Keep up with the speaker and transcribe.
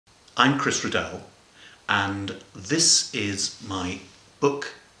I'm Chris Riddell, and this is my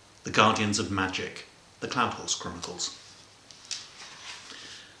book, The Guardians of Magic, The Cloud Horse Chronicles.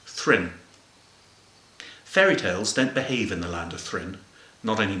 Thrinn. Fairy tales don't behave in the land of Thrinn,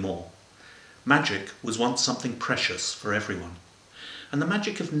 not anymore. Magic was once something precious for everyone, and the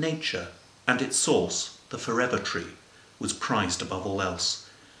magic of nature and its source, the Forever Tree, was prized above all else,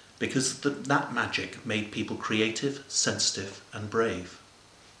 because that magic made people creative, sensitive, and brave.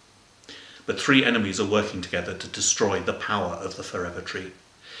 But three enemies are working together to destroy the power of the Forever Tree.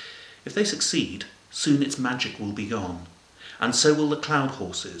 If they succeed, soon its magic will be gone, and so will the cloud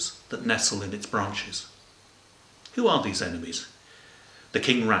horses that nestle in its branches. Who are these enemies? The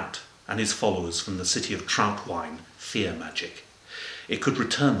King Rat and his followers from the city of Troutwine fear magic. It could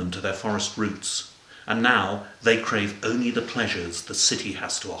return them to their forest roots, and now they crave only the pleasures the city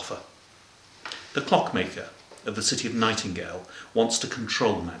has to offer. The clockmaker of the city of Nightingale wants to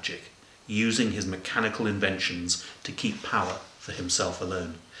control magic, using his mechanical inventions to keep power for himself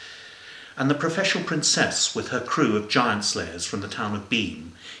alone. And the professional princess with her crew of giant slayers from the town of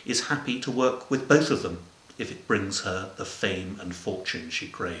Beam is happy to work with both of them if it brings her the fame and fortune she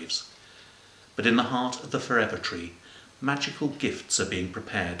craves. But in the heart of the Forever Tree, magical gifts are being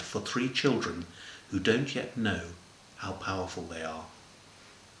prepared for three children who don't yet know how powerful they are.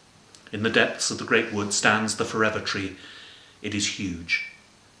 In the depths of the great wood stands the Forever Tree. It is huge.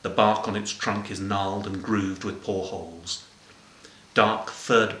 The bark on its trunk is gnarled and grooved with poreholes. Dark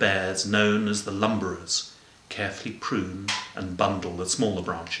furred bears, known as the lumberers, carefully prune and bundle the smaller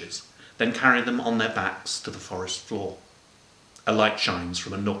branches, then carry them on their backs to the forest floor. A light shines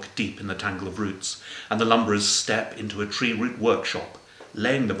from a nook deep in the tangle of roots, and the lumberers step into a tree root workshop,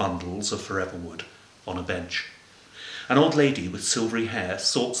 laying the bundles of forever wood on a bench. An old lady with silvery hair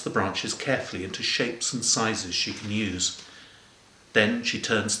sorts the branches carefully into shapes and sizes she can use. Then she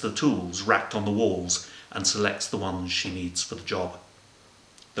turns to the tools racked on the walls and selects the ones she needs for the job.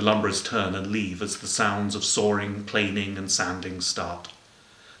 The lumberers turn and leave as the sounds of sawing, planing and sanding start.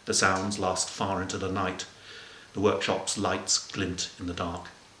 The sounds last far into the night. The workshop's lights glint in the dark.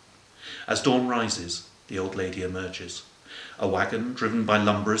 As dawn rises, the old lady emerges. A wagon driven by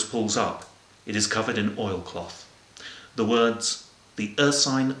lumberers pulls up. It is covered in oilcloth. The words, "The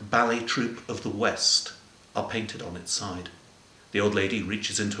Ursine Ballet Troupe of the West," are painted on its side. The old lady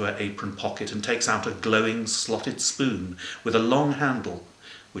reaches into her apron pocket and takes out a glowing slotted spoon with a long handle,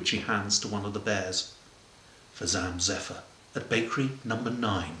 which she hands to one of the bears. "For Zam Zephyr, at bakery number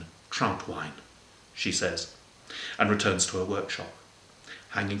 9, Troutwine," she says, and returns to her workshop.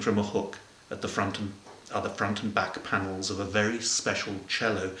 Hanging from a hook at the front and back panels of a very special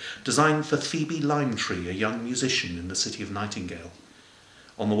cello designed for Phoebe Limetree, a young musician in the city of Nightingale.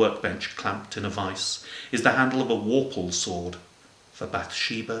 On the workbench, clamped in a vice, is the handle of a warple sword for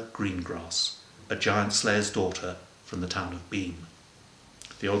Bathsheba Greengrass, a giant slayer's daughter from the town of Beam.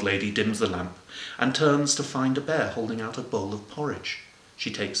 The old lady dims the lamp and turns to find a bear holding out a bowl of porridge. She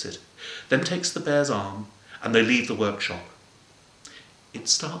takes it, then takes the bear's arm, and they leave the workshop. "It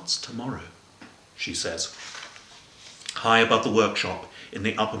starts tomorrow," she says. High above the workshop, in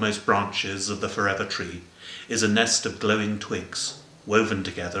the uppermost branches of the Forever Tree, is a nest of glowing twigs, woven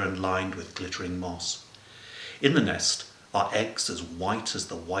together and lined with glittering moss. In the nest are eggs as white as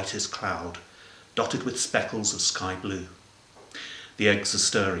the whitest cloud, dotted with speckles of sky blue. The eggs are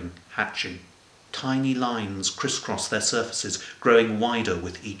stirring, hatching. Tiny lines crisscross their surfaces, growing wider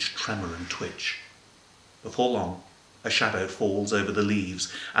with each tremor and twitch. Before long, a shadow falls over the leaves,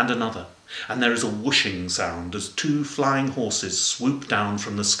 and another, and there is a whooshing sound as two flying horses swoop down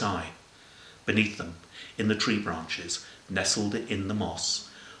from the sky. Beneath them, in the tree branches, nestled in the moss,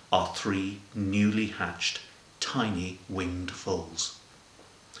 are three newly hatched, tiny winged foals.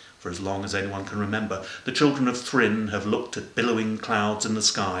 For as long as anyone can remember, the children of Thrinn have looked at billowing clouds in the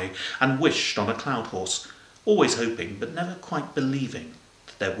sky and wished on a cloud horse, always hoping but never quite believing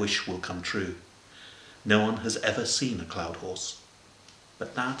that their wish will come true. No one has ever seen a cloud horse,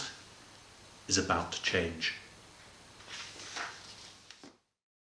 but that is about to change.